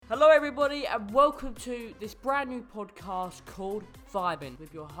Hello everybody and welcome to this brand new podcast called Vibin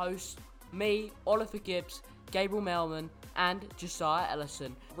with your hosts, me, Oliver Gibbs, Gabriel Melman and Josiah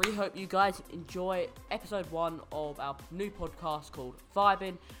Ellison. Really hope you guys enjoy episode 1 of our new podcast called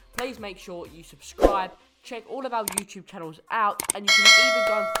Vibin. Please make sure you subscribe, check all of our YouTube channels out, and you can even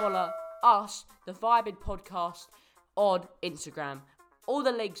go and follow us, the Vibin Podcast, on Instagram. All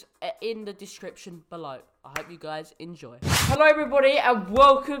the links are in the description below. I hope you guys enjoy. Hello everybody and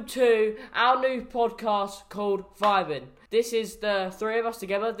welcome to our new podcast called Vibin. This is the three of us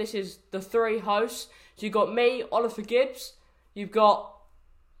together. This is the three hosts. So you've got me, Oliver Gibbs. You've got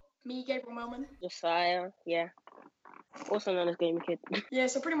me, Gabriel Melman. Josiah, yeah. Also known as Gaming Kid. Yeah,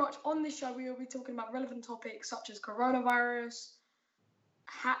 so pretty much on this show we will be talking about relevant topics such as coronavirus,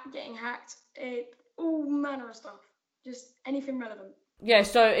 getting hacked, all manner of stuff. Just anything relevant. Yeah,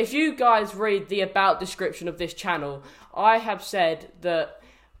 so if you guys read the about description of this channel, I have said that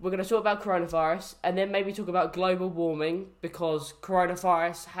we're going to talk about coronavirus and then maybe talk about global warming because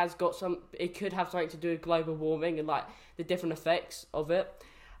coronavirus has got it could have something to do with global warming and like the different effects of it.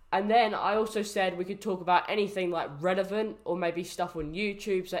 And then I also said we could talk about anything like relevant or maybe stuff on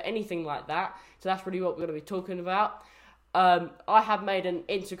YouTube, so anything like that. So that's really what we're going to be talking about. I have made an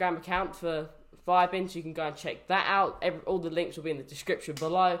Instagram account for Vibin, so you can go and check that out. All the links will be in the description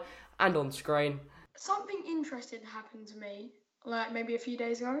below and on screen. Something interesting happened to me, like maybe a few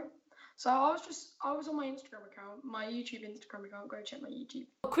days ago. So I was on my Instagram account, my YouTube Instagram account. Go check my YouTube.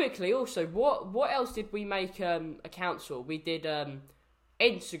 Quickly, also, what else did we make accounts for? We did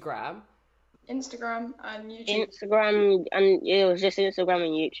Instagram and YouTube. Instagram and it was just Instagram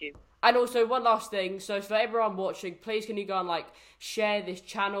and YouTube. And also, one last thing, so for everyone watching, please can you go and share this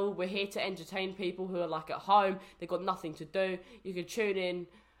channel. We're here to entertain people who are at home, they've got nothing to do. You can tune in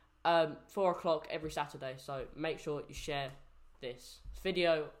 4 o'clock every Saturday, so make sure you share this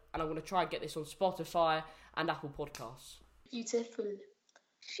video. And I'm going to try and get this on Spotify and Apple Podcasts. Beautiful.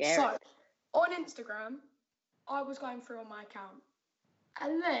 Share so, it. On Instagram, I was going through on my account.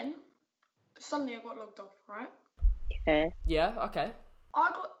 And then, suddenly I got logged off, right? Okay. Yeah, okay.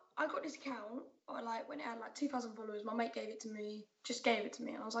 I got this account, when it had 2,000 followers, my mate gave it to me,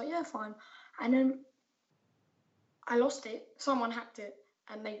 and I was like, yeah, fine. And then I lost it, someone hacked it,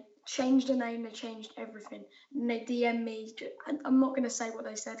 and they changed the name, they changed everything, and they DM'd me, I'm not going to say what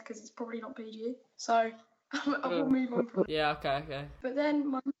they said, because it's probably not PG, so I will move on from it. Yeah, okay. But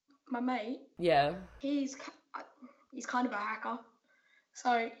then my mate, yeah, he's kind of a hacker,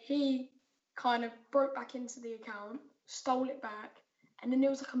 so he kind of broke back into the account, stole it back, and then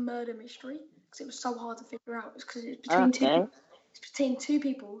there was a murder mystery because it was so hard to figure out. It's because it's between two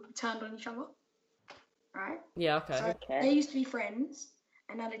people who turned on each other, right? Yeah, okay. So they used to be friends,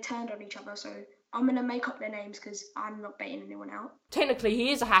 and now they turned on each other. So I'm gonna make up their names because I'm not baiting anyone out. Technically, he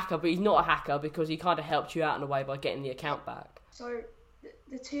is a hacker, but he's not a hacker because he kind of helped you out in a way by getting the account back. So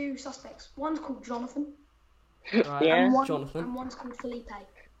the two suspects, one's called Jonathan, right? Yeah, Jonathan, and one's called Felipe.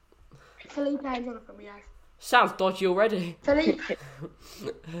 Felipe and Jonathan, we have. Sounds dodgy already. Felipe.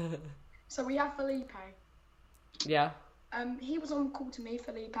 So we have Felipe. Yeah. He was on call to me,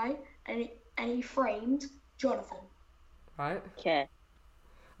 Felipe, and he framed Jonathan. Right. Okay.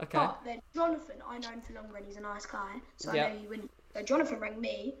 But then Jonathan, I know him for longer and he's a nice guy, so yeah. I know he wouldn't. So Jonathan rang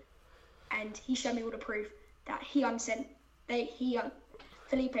me, and he showed me all the proof that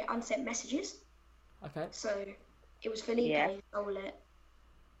Felipe unsent messages. Okay. So it was Felipe who stole it.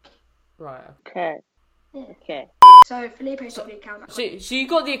 Right. Okay. Yeah. Okay. So Felipe stole the account. So you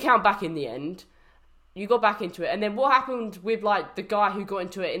got the account back in the end. You got back into it, and then what happened with the guy who got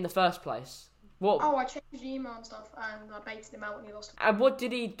into it in the first place? What? Oh, I changed the email and stuff, and I baited him out when he lost it. And what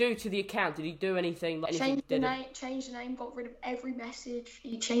did he do to the account? Did he do anything? Changed the name, got rid of every message.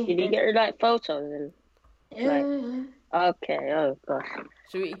 He changed Did he get rid of photos and? Yeah. Okay. Oh gosh.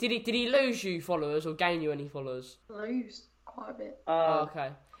 So did he lose you followers or gain you any followers? Lose quite a bit. Oh,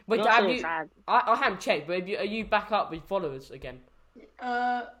 okay. Wait, not have so you? sad. I haven't checked, but are you back up with followers again?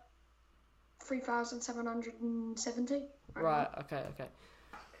 3,770. Right. Okay.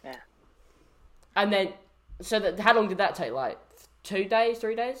 Yeah. And then, how long did that take? 2 days,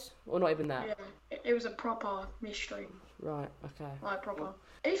 3 days, or not even that? Yeah, it was a proper mystery. Right. Okay. Proper.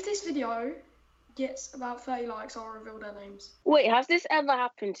 If this video gets about 30 likes, I'll reveal their names. Wait, has this ever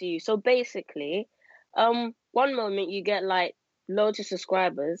happened to you? So basically, one moment you get loads of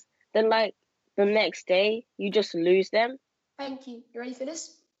subscribers, then the next day you just lose them. Thank you. You ready for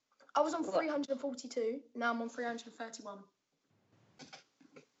this? I was on 342. Now I'm on 331.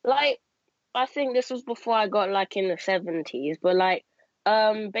 I think this was before I got in the 70s, but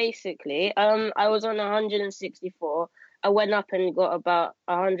basically, I was on 164, I went up and got about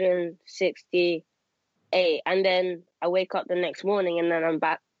 168, and then I wake up the next morning and then I'm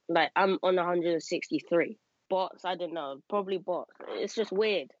back, like I'm on 163. Bots, I don't know, probably bots. It's just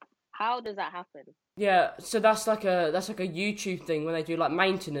weird. How does that happen? Yeah, so that's like a YouTube thing when they do like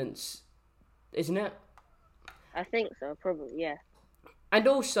maintenance, isn't it? I think so, probably, yeah. And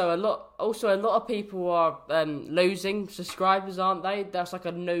also a lot of people are losing subscribers, aren't they? That's like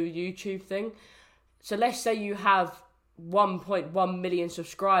a new YouTube thing. So let's say you have 1.1 million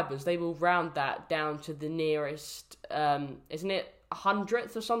subscribers, they will round that down to the nearest, isn't it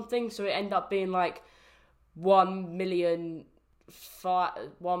 100th or something? So it end up being like 1 million,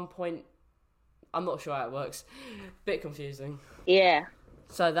 1 point. I'm not sure how it works. Bit confusing. Yeah.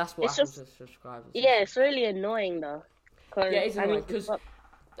 So that's what happens with subscribers. Yeah, it's really annoying though. Yeah, it's annoying because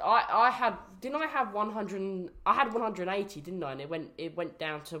I had 180, didn't I? And it went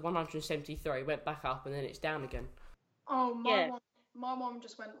down to 173, went back up, and then it's down again. Oh, my mom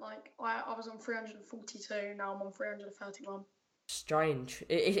just went like I was on 342. Now I'm on 331. Strange.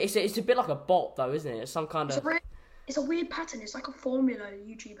 It's a bit like a bot though, isn't it? It's some kind of. It's a weird pattern. It's like a formula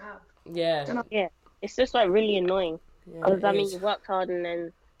YouTube have. Yeah. Yeah. It's just like really annoying. Because Yeah, you work hard and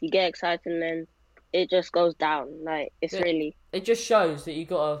then you get excited and then it just goes down. Like it's really. It just shows that you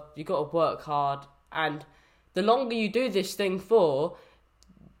gotta work hard, and the longer you do this thing for,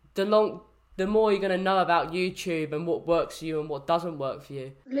 the more you're gonna know about YouTube and what works for you and what doesn't work for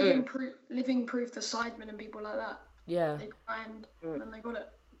you. Living proof, the Sidemen and people like that. Yeah. They grind and then they got it.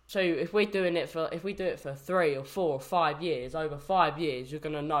 So if we do it for 3 or 4 or 5 years, over 5 years, you're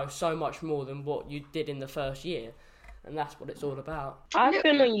gonna know so much more than what you did in the first year, and that's what it's all about. I've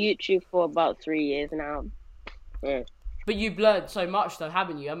been on YouTube for about 3 years now. Yeah. But you've learned so much though,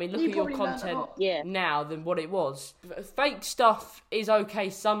 haven't you? I mean, look at your content now than what it was. Fake stuff is okay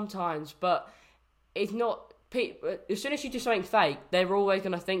sometimes, but it's not. As soon as you do something fake, they're always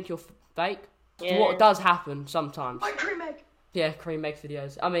gonna think you're fake. Yeah. What does happen sometimes. Like Cream Egg. Yeah, Cream Egg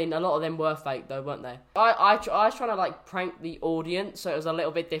videos. I mean, a lot of them were fake though, weren't they? I was trying to like prank the audience, so it was a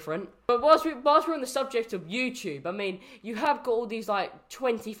little bit different. But whilst we're on the subject of YouTube, I mean, you have got all these like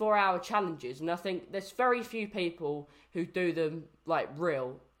 24-hour challenges, and I think there's very few people who do them like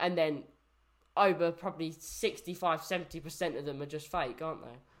real, and then over probably 65-70% of them are just fake, aren't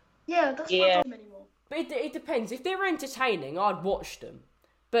they? Yeah, that's not them anymore. But it depends. If they're entertaining, I'd watch them.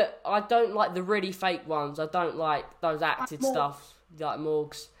 But I don't like the really fake ones. I don't like those acted stuff, like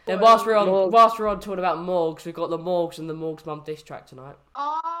Morgs. Then whilst we're on talking about Morgs, we've got the Morgs and the Morgs Mum diss track tonight.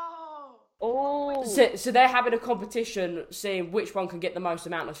 Oh. So they're having a competition, seeing which one can get the most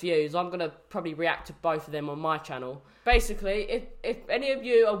amount of views. I'm gonna probably react to both of them on my channel. Basically, if any of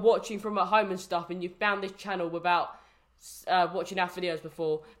you are watching from at home and stuff, and you've found this channel without watching our videos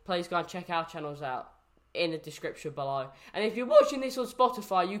before, please go and check our channels out in the description below. And if you're watching this on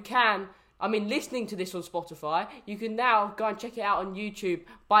Spotify, listening to this on Spotify, you can now go and check it out on YouTube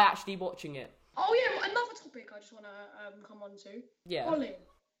by actually watching it. Oh yeah, another topic I just want to come on to. Yeah. Ollie,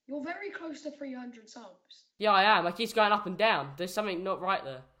 you're very close to 300 subs. Yeah, I am. I keep going up and down. There's something not right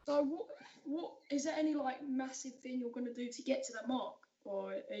there. So what is there any like massive thing you're going to do to get to that mark?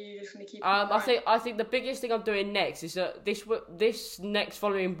 Or are you just going to keep I think the biggest thing I'm doing next is that this next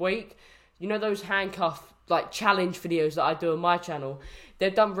following week, you know those handcuff like challenge videos that I do on my channel,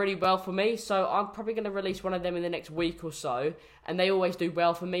 they've done really well for me, so I'm probably going to release one of them in the next week or so, and they always do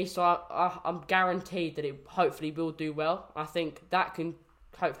well for me, so I'm guaranteed that it hopefully will do well. I think that can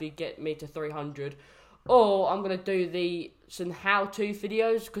hopefully get me to 300, or I'm going to do some how-to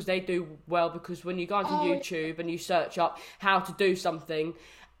videos, because they do well, because when you go onto YouTube and you search up how to do something,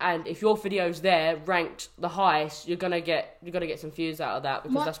 and if your video's there ranked the highest, you're gonna get some views out of that,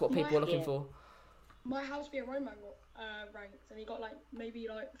 because that's what people are looking for. My House Be a Roman got ranked, and he got like maybe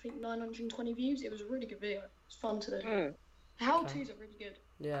like I think 920 views. It was a really good video. It's fun to do. How-tos are really good.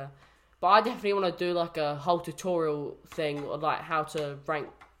 Yeah, but I definitely want to do like a whole tutorial thing on like how to rank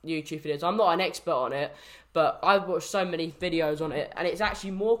YouTube videos. I'm not an expert on it, but I've watched so many videos on it, and it's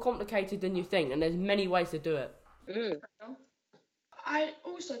actually more complicated than you think, and there's many ways to do it. I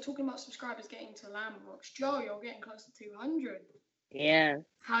also, talking about subscribers getting to landmarks, Joe, you're getting close to 200. Yeah.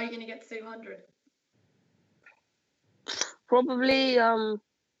 How are you going to get to 200? Probably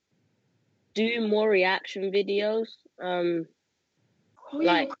do more reaction videos.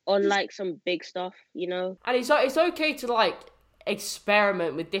 Like on like some big stuff, you know. And it's okay to like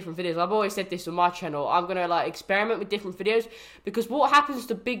experiment with different videos. I've always said this on my channel. I'm gonna like experiment with different videos, because what happens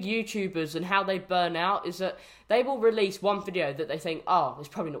to big YouTubers and how they burn out is that they will release one video that they think, oh, it's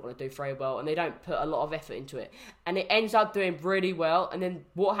probably not going to do very well, and they don't put a lot of effort into it, and it ends up doing really well. And then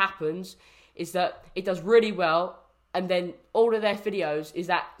what happens is that it does really well, and then all of their videos is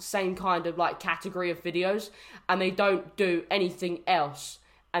that same kind of like category of videos, and they don't do anything else,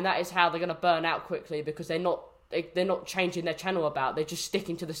 and that is how they're going to burn out quickly, because they're not changing their channel about. They're just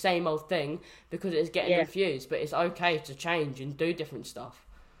sticking to the same old thing because it's getting them views. But it's okay to change and do different stuff.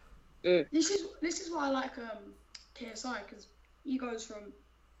 This is why I like KSI, because he goes from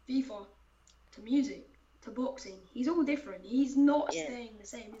FIFA to music to boxing. He's all different. He's not staying the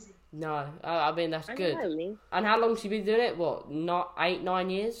same, is he? No, I mean that's good. I know. And how long has he been doing it? What, not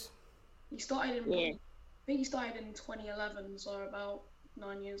 8-9 years? He started in I think he started in 2011, so about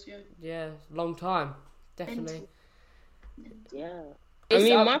 9 years ago. Yeah, long time, definitely. Yeah. I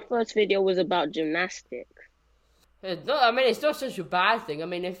mean, my first video was about gymnastics. I mean, it's not such a bad thing. I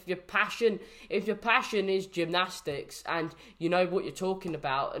mean, if your passion is gymnastics and you know what you're talking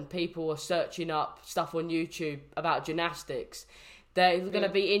about, and people are searching up stuff on YouTube about gymnastics, they're going to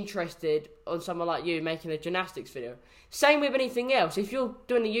be interested on someone like you making a gymnastics video. Same with anything else. If you're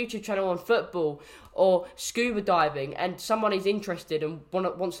doing a YouTube channel on football or scuba diving, and someone is interested and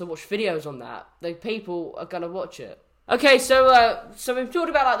wants to watch videos on that, the people are going to watch it. Okay, so we've talked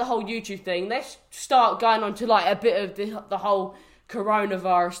about like the whole YouTube thing. Let's start going on to like a bit of the whole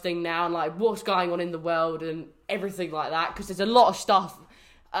coronavirus thing now, and like what's going on in the world and everything like that, because there's a lot of stuff.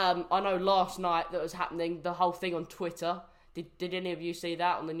 I know last night that was happening, the whole thing on Twitter. Did any of you see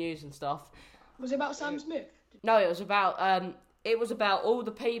that on the news and stuff? Was it about Sam Smith? No, it was about all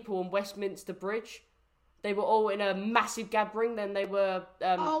the people on Westminster Bridge. They were all in a massive gathering. Then they were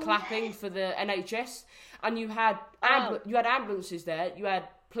clapping for the NHS, and you had ambulances there, you had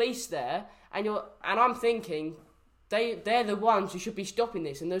police there, and I'm thinking they're the ones who should be stopping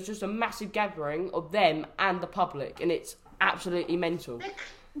this. And there's just a massive gathering of them and the public, and it's absolutely mental.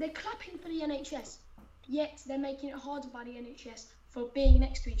 They're clapping for the NHS, yet they're making it harder by the NHS for being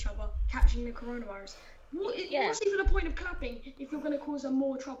next to each other, catching the coronavirus. What's even the point of clapping if you're going to cause them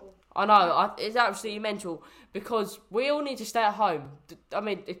more trouble? I know, it's absolutely mental, because we all need to stay at home. I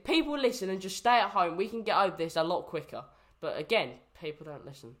mean, if people listen and just stay at home, we can get over this a lot quicker. But again, people don't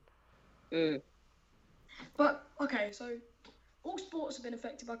listen. But, okay, so all sports have been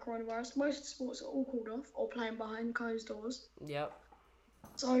affected by coronavirus. Most sports are all called off or playing behind closed doors. Yep.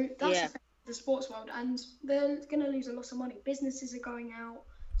 So that's affected the sports world, and they're going to lose a lot of money. Businesses are going out,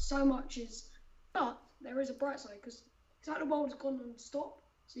 so much is... But there is a bright side, because it's like the world has gone non-stop,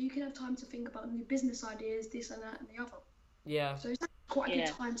 so you can have time to think about new business ideas, this and that and the other. Yeah. So it's quite a good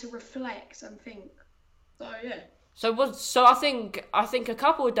time to reflect and think. So yeah. So I think a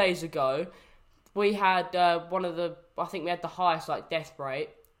couple of days ago we had we had the highest like death rate,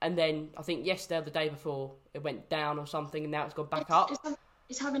 and then I think yesterday or the day before it went down or something, and now it's gone back up.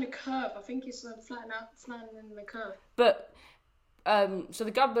 It's having a curve. I think it's flattening the curve. But so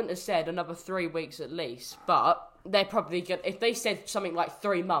the government has said another 3 weeks at least, but they're probably going to, if they said something like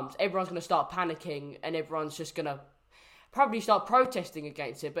 3 months, everyone's going to start panicking and everyone's just going to probably start protesting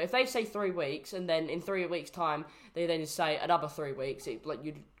against it. But if they say 3 weeks, and then in 3 weeks' time they then say another 3 weeks, you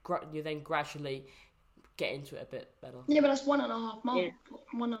then gradually get into it a bit better. Yeah, but that's 1.5 months.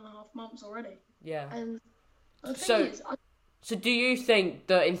 1.5 months already. Yeah. And the thing is, so do you think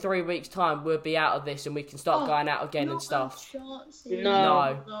that in 3 weeks' time we'll be out of this and we can start going out again and stuff? No,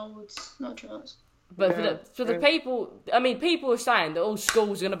 it's not a chance. But for the people, I mean, people are saying that all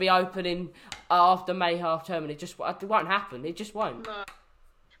schools are going to be opening after May half term, and it won't happen. It just won't. No.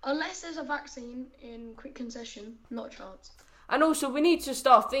 Unless there's a vaccine in quick concession, not a chance. And also, we need to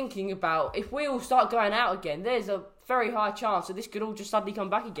start thinking about, if we all start going out again, there's a very high chance that this could all just suddenly come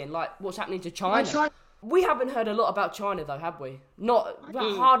back again, like what's happening to China. We haven't heard a lot about China, though, have we?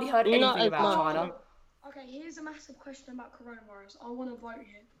 Hardly heard anything about China. Okay, here's a massive question about coronavirus. I want to vote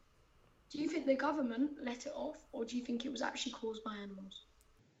here. Do you think the government let it off, or do you think it was actually caused by animals?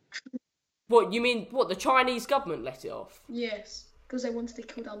 What, you mean, the Chinese government let it off? Yes, because they wanted to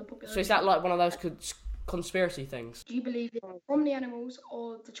kill down the population. So is that like one of those conspiracy things? Do you believe it from the animals,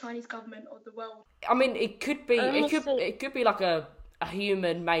 or the Chinese government, or the world? I mean, it could be. It could be like a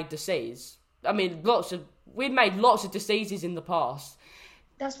human-made disease. I mean, we've made lots of diseases in the past.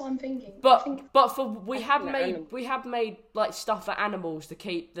 That's what I'm thinking. We have made like stuff for animals to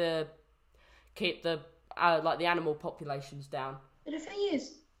keep the like the animal populations down. But the thing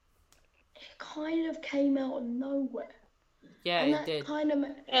is, it kind of came out of nowhere. Yeah, and it did.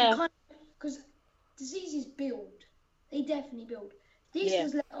 Because diseases build. They definitely build. This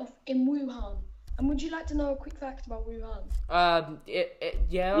was let off in Wuhan. And would you like to know a quick fact about Wuhan?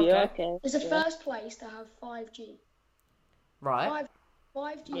 Okay. It's the first place to have 5G. Right.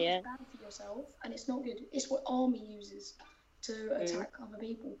 5G is bad for yourself, and it's not good. It's what army uses to attack other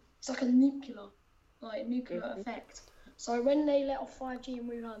people. It's like a nuclear like nuclear effect. So when they let off 5G in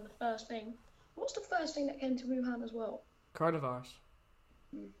Wuhan, what's the first thing that came to Wuhan as well? Coronavirus.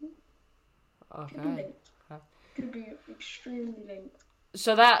 Could be Okay. linked. Could be extremely linked.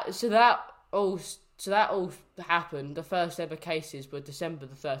 So that all happened. The first ever cases were December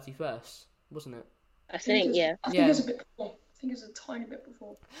the 31st, wasn't it? I think, yeah. I think Yeah. it was a bit before. I think it was a tiny bit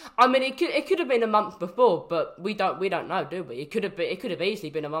before. I mean, it could have been a month before, but we don't know, do we? It could have easily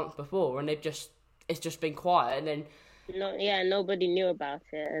been a month before, and it's just been quiet, and then. No, yeah, nobody knew about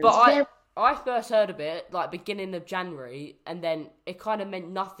it. And But I first heard of it like beginning of January, and then it kind of meant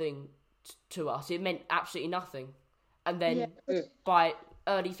nothing to us. It meant absolutely nothing, and then by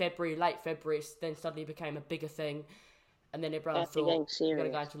early February, late February, it then suddenly became a bigger thing, and then everyone Started thought getting we're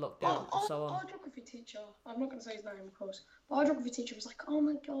going to go into lockdown and so on. Our geography teacher, I'm not going to say his name, of course, but our geography teacher was like, "Oh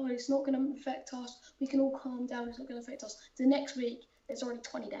my God, it's not going to affect us. We can all calm down. It's not going to affect us." The next week, there's already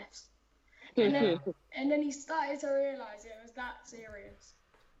 20 deaths, and then he started to realise it was that serious.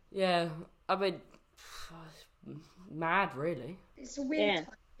 Yeah, I mean, mad, really. It's a weird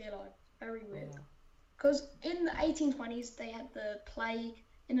time, I feel like, very weird. Because in the 1820s, they had the plague.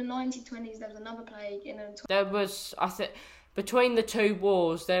 In the 1920s, there was another plague. There was, I think, between the two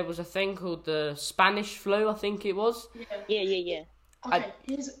wars, there was a thing called the Spanish flu, I think it was. Yeah. Okay,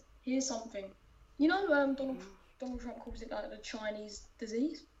 here's something. You know, Donald Trump calls it like the Chinese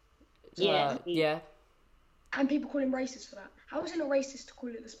disease, Yeah. and people call him racist for that. How is it not racist to call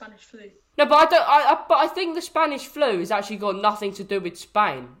it the Spanish flu? No, but I think the Spanish flu has actually got nothing to do with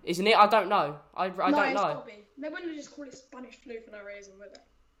Spain, isn't it? I don't know. I No, don't it's know. got to be. They wouldn't just call it Spanish flu for no reason, would they?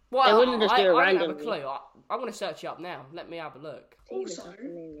 Well, They wouldn't just do it I don't have a randomly. clue. I'm going to search it up now. Let me have a look. Also,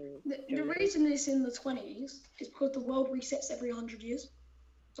 the reason it's in the 20s is because the world resets every 100 years.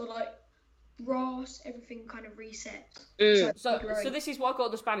 So, like, grass, everything kind of resets. So this is why I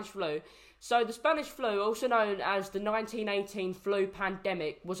got the Spanish flu. So the Spanish flu, also known as the 1918 flu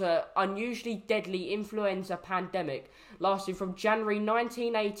pandemic, was an unusually deadly influenza pandemic lasting from January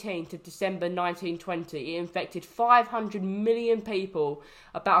 1918 to December 1920. It infected 500 million people,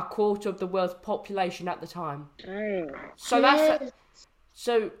 about a quarter of the world's population at the time. So that's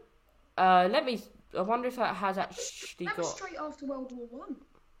I wonder if that has actually That got. was straight after World War One.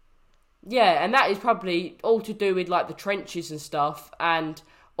 Yeah, and that is probably all to do with like the trenches and stuff, and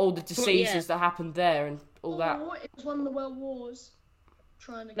all the diseases that happened there, and all that. It was one of the world wars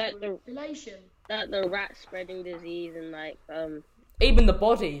trying to Like kill population. That the rat spreading disease and like Even the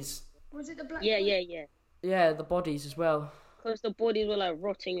bodies. Was it the Black yeah. Yeah, the bodies as well. Because the bodies were like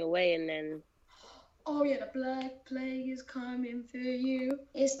rotting away, and then Oh yeah, the Black Plague is coming for you.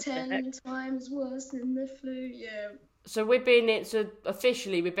 It's 10 times worse than the flu. Yeah. So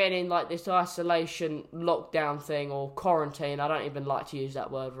officially we've been in like this isolation lockdown thing, or quarantine. I don't even like to use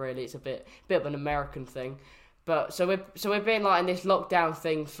that word really. It's a bit of an American thing. But so we've been like in this lockdown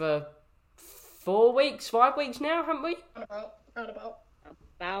thing for 5 weeks now, haven't we? Roundabout.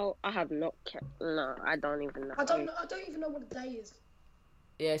 I have not kept. No, I don't even know. I don't even know what a day is.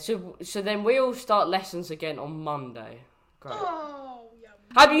 Yeah. So then we all start lessons again on Monday. Great. Oh yeah.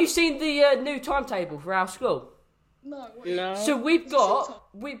 Have you seen the new timetable for our school? No. No. So we've Is it got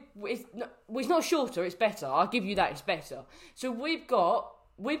it's not shorter. It's better. I'll give you that. It's better. So we've got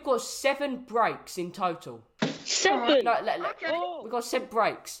 7 breaks in total. 7. Okay. We've got 7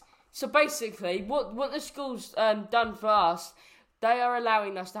 breaks. So basically, what the school's done for us, they are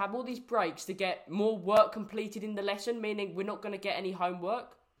allowing us to have all these breaks to get more work completed in the lesson, meaning we're not going to get any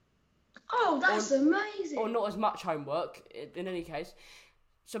homework. Oh, that's amazing. Or not as much homework, in any case.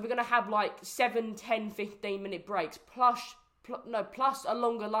 So we're going to have like 7, 10, 15-minute breaks, plus a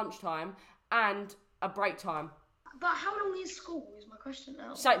longer lunchtime and a break time. But how long is school is my question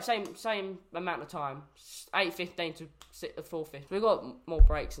now. Same amount of time, 8:15 to 4:15. We've got more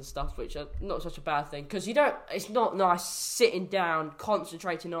breaks and stuff, which are not such a bad thing, because it's not nice sitting down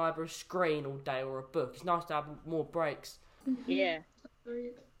concentrating on either a screen all day or a book. It's nice to have more breaks. Yeah.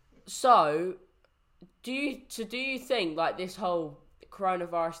 So, do you think like this whole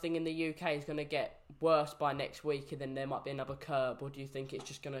coronavirus thing in the UK is going to get worse by next week, and then there might be another curb, or do you think it's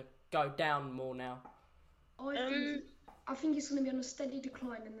just going to go down more now? I think it's going to be on a steady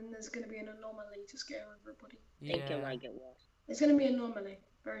decline, and then there's going to be an anomaly to scare everybody. I think it might get worse. There's going to be an anomaly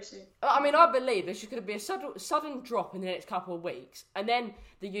very soon. I mean, I believe there's just going to be a sudden drop in the next couple of weeks, and then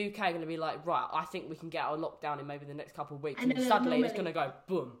the UK are going to be like, right, I think we can get our lockdown in maybe the next couple of weeks, and then suddenly it's going to go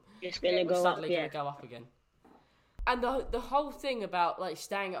boom. It's going to go up, suddenly going to go up again. And the whole thing about like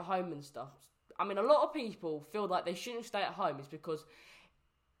staying at home and stuff, I mean, a lot of people feel like they shouldn't stay at home is because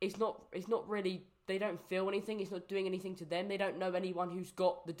it's not really they don't feel anything. It's not doing anything to them. They don't know anyone who's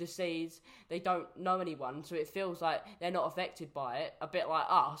got the disease. They don't know anyone, so it feels like they're not affected by it. A bit like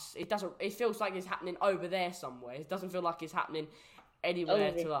us. It feels like it's happening over there somewhere. It doesn't feel like it's happening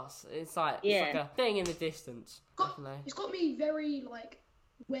anywhere to us. It's like a thing in the distance. It's got me very like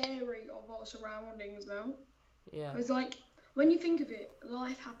wary of our surroundings now. Yeah. It's like when you think of it,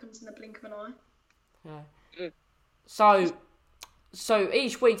 life happens in the blink of an eye. Yeah. So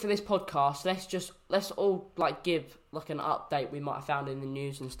each week for this podcast, let's all like give like an update we might have found in the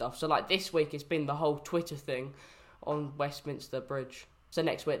news and stuff. So like this week it's been the whole Twitter thing on Westminster Bridge. So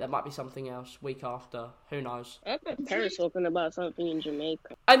next week there might be something else. Week after, who knows? I heard Paris talking about something in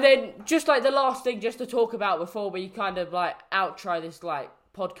Jamaica. And then just like the last thing, just to talk about before we kind of like outro this like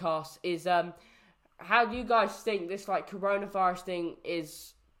podcast is how do you guys think this like coronavirus thing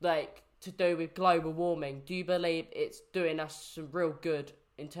is like to do with global warming? Do you believe it's doing us some real good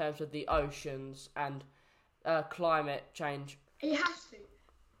in terms of the oceans and climate change? It has to,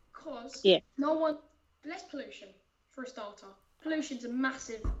 because less pollution for a starter. Pollution's a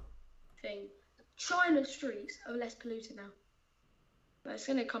massive thing. China's streets are less polluted now, but it's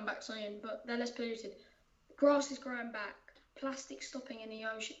going to come back soon. But they're less polluted. Grass is growing back. Plastic stopping in the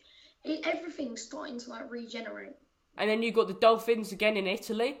ocean. Everything's starting to like regenerate. And then you've got the dolphins again in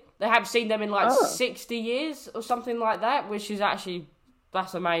Italy. They haven't seen them in like 60 years or something like that, which is that's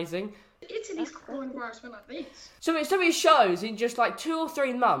amazing. Italy's coronavirus went like this. So it shows in just like 2 or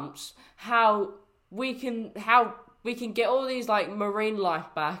 3 months how we can get all these like marine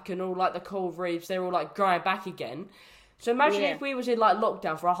life back and all like the coral reefs, they're all like growing back again. So imagine if we was in like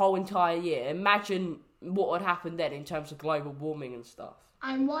lockdown for a whole entire year. Imagine what would happen then in terms of global warming and stuff.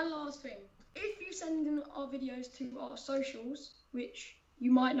 And one last thing. If you send in our videos to our socials, which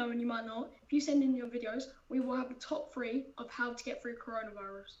you might know and you might not, if you send in your videos, we will have the top 3 of how to get through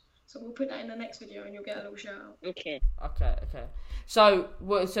coronavirus. So we'll put that in the next video and you'll get a little shout out. Okay. So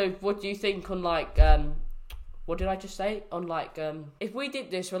what do you think on like, what did I just say? On like, if we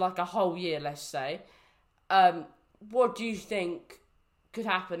did this for like a whole year, let's say, what do you think could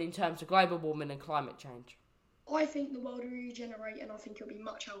happen in terms of global warming and climate change? I think the world will regenerate and I think it'll be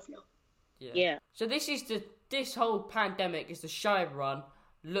much healthier. Yeah. So this whole pandemic is to show everyone,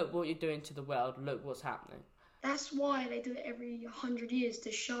 look what you're doing to the world, look what's happening. That's why they do it every 100 years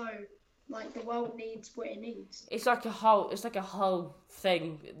to show like the world needs what it needs. It's like a whole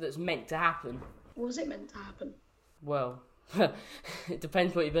thing that's meant to happen. Was it meant to happen? Well, it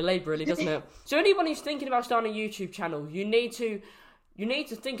depends what you believe, really, doesn't it? So anyone who's thinking about starting a YouTube channel, you need to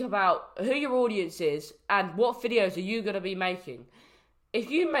think about who your audience is and what videos are you going to be making. If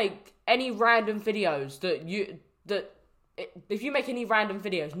you make any random videos if you make any random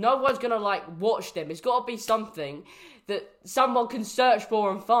videos, no one's going to like watch them. It's got to be something that someone can search for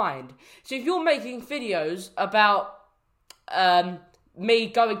and find. So if you're making videos about me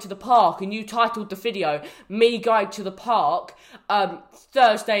going to the park and you titled the video me going to the park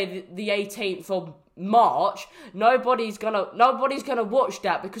Thursday the 18th of March, nobody's gonna watch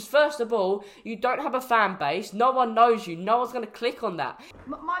that because first of all you don't have a fan base, no one knows you, no one's gonna click on that.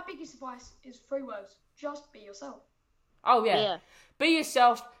 My biggest advice is 3 words: just be yourself. Oh yeah. Be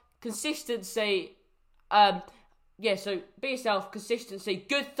yourself, consistency. So be yourself, consistency,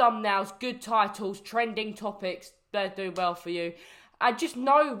 good thumbnails, good titles, trending topics, they'll do well for you. And just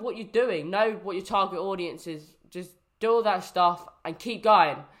know what you're doing, know what your target audience is, just do all that stuff and keep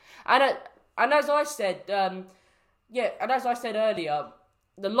going. And as I said, earlier,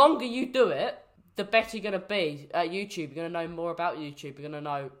 the longer you do it, the better you're going to be at YouTube. You're going to know more about YouTube. You're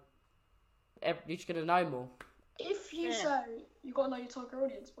just going to know more. If you say you've got to know your target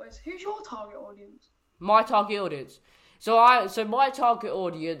audience, boys, who's your target audience? My target audience. So my target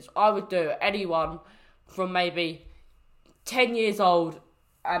audience, I would do anyone from maybe 10 years old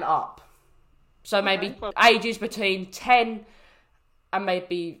and up. So maybe ages between 10 and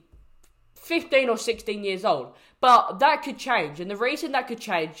maybe 15 or 16 years old. But that could change. And the reason that could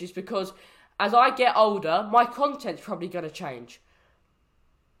change is because as I get older, my content's probably going to change.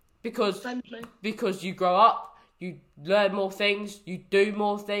 Because you grow up, you learn more things, you do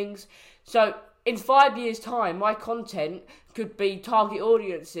more things. So in 5 years' time, my content could be target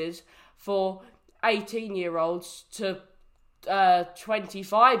audiences for 18-year-olds to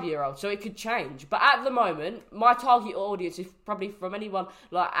 25-year-olds, so it could change. But at the moment, my target audience is probably from anyone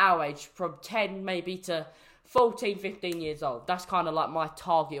like our age, from 10 maybe to 14, 15 years old. That's kind of like my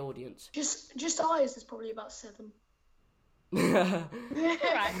target audience. Just ours is probably about 7. Right.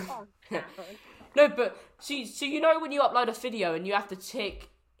 No, but so you know when you upload a video and you have to tick,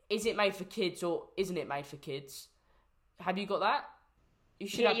 is it made for kids or isn't it made for kids? Have you got that? You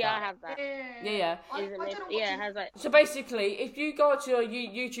should Yeah, have yeah, I that. have that. Yeah. I Isn't don't it? know what Yeah, to- it has like. So basically, if you go to your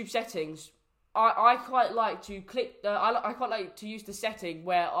YouTube settings, I quite like to click. I quite like to use the setting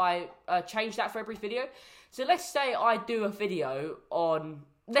where I change that for every video. So let's say I do a video on.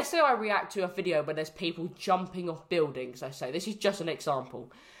 Let's say I react to a video where there's people jumping off buildings. I say this is just an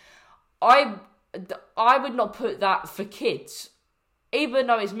example. I would not put that for kids, even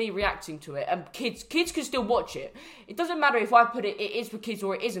though it's me reacting to it, and kids can still watch it. It doesn't matter if I put it is for kids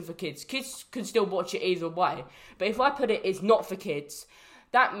or it isn't for kids. Kids can still watch it either way. But if I put it's not for kids,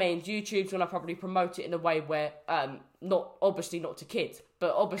 that means YouTube's gonna probably promote it in a way where obviously not to kids,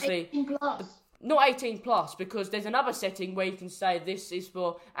 but obviously 18 plus. not 18 plus, because there's another setting where you can say this is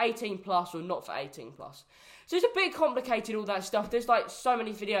for 18 plus or not for 18 plus. So it's a bit complicated, all that stuff. There's like so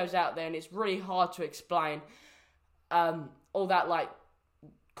many videos out there and it's really hard to explain all that like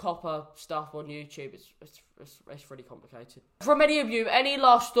copper stuff on YouTube. It's really complicated. From any of you, any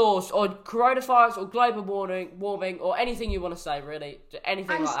last thoughts on coronavirus or global warming or anything you want to say, really,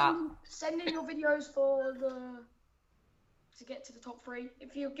 anything And like that. send in your videos to get to the top 3.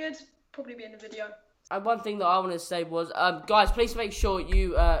 If you're good, probably be in the video. And one thing that I wanted to say was, guys, please make sure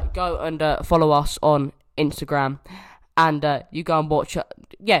you go and follow us on Instagram. And you go and watch. So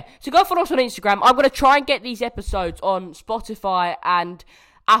go follow us on Instagram. I'm going to try and get these episodes on Spotify and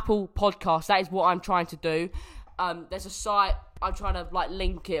Apple Podcasts. That is what I'm trying to do. There's a site I'm trying to like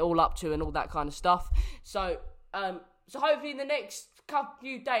link it all up to and all that kind of stuff. So hopefully in the next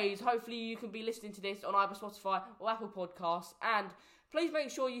few days, hopefully you can be listening to this on either Spotify or Apple Podcasts. And please make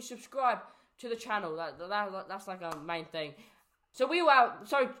sure you subscribe to the channel. That's like a main thing. So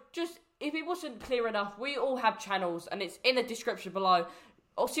just if it wasn't clear enough, we all have channels, and it's in the description below.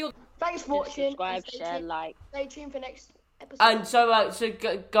 I'll see you. Thanks for watching. Subscribe, Stay share, tuned- like. Stay tuned for next episode. And so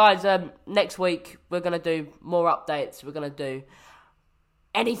guys, next week we're gonna do more updates. We're gonna do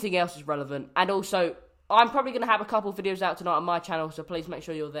anything else is relevant, and also I'm probably gonna have a couple videos out tonight on my channel. So please make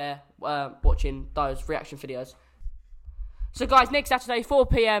sure you're there watching those reaction videos. So guys, next Saturday 4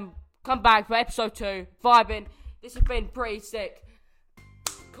 p.m. come back for episode 2, vibing. This has been pretty sick.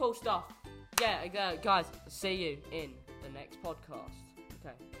 Cool stuff. Yeah, guys, see you in the next podcast.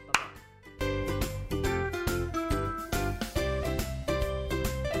 Okay, bye-bye.